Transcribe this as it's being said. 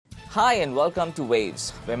Hi and welcome to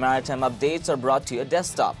Waves, where maritime updates are brought to your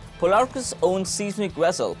desktop. Polarcus-owned seismic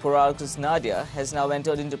vessel Polarcus Nadia has now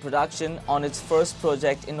entered into production on its first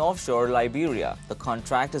project in offshore Liberia. The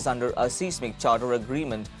contract is under a seismic charter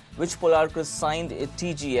agreement which Polarcus signed at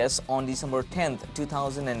TGS on December 10,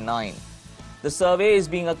 2009. The survey is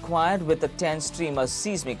being acquired with a 10-streamer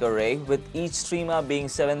seismic array, with each streamer being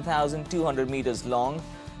 7,200 meters long,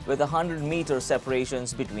 with 100-meter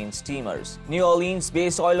separations between steamers. New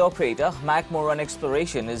Orleans-based oil operator Mc Moran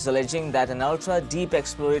Exploration is alleging that an ultra-deep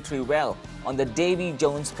exploratory well on the Davy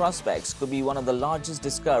Jones prospects could be one of the largest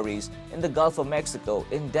discoveries in the Gulf of Mexico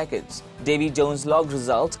in decades. Davy Jones log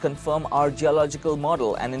results confirm our geological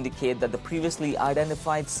model and indicate that the previously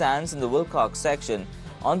identified sands in the Wilcox section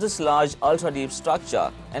on this large ultra-deep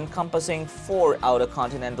structure, encompassing 4 outer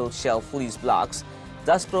continental shelf fleece blocks,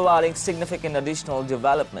 thus providing significant additional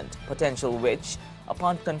development potential which,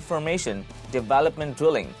 upon confirmation, development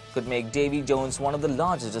drilling could make Davy Jones one of the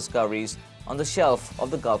largest discoveries on the shelf of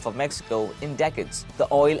the Gulf of Mexico in decades.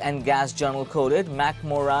 The Oil and Gas Journal quoted Mc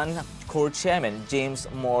Moran Core Chairman James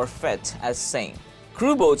Morfett as saying,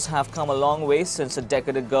 "Crew boats have come a long way since a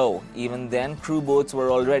decade ago. Even then, crew boats were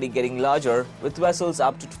already getting larger, with vessels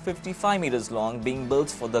up to 55 meters long being built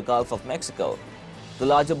for the Gulf of Mexico. The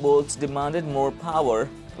larger boats demanded more power,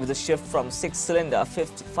 with a shift from 6-cylinder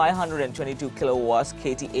 522 kilowatts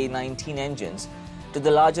KTA-19 engines to the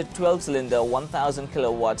larger 12-cylinder 1,000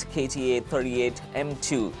 kilowatts KTA-38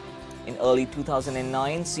 M2. In early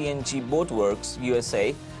 2009, CNG Boatworks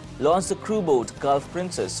USA launched the crew boat Gulf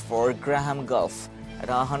Princess for Graham Gulf. At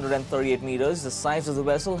 138 meters, the size of the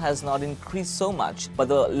vessel has not increased so much, but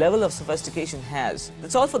the level of sophistication has.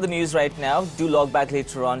 That's all for the news right now. Do log back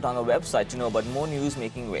later on our website to know about more news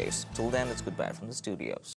making waves. Till then, it's goodbye from the studios.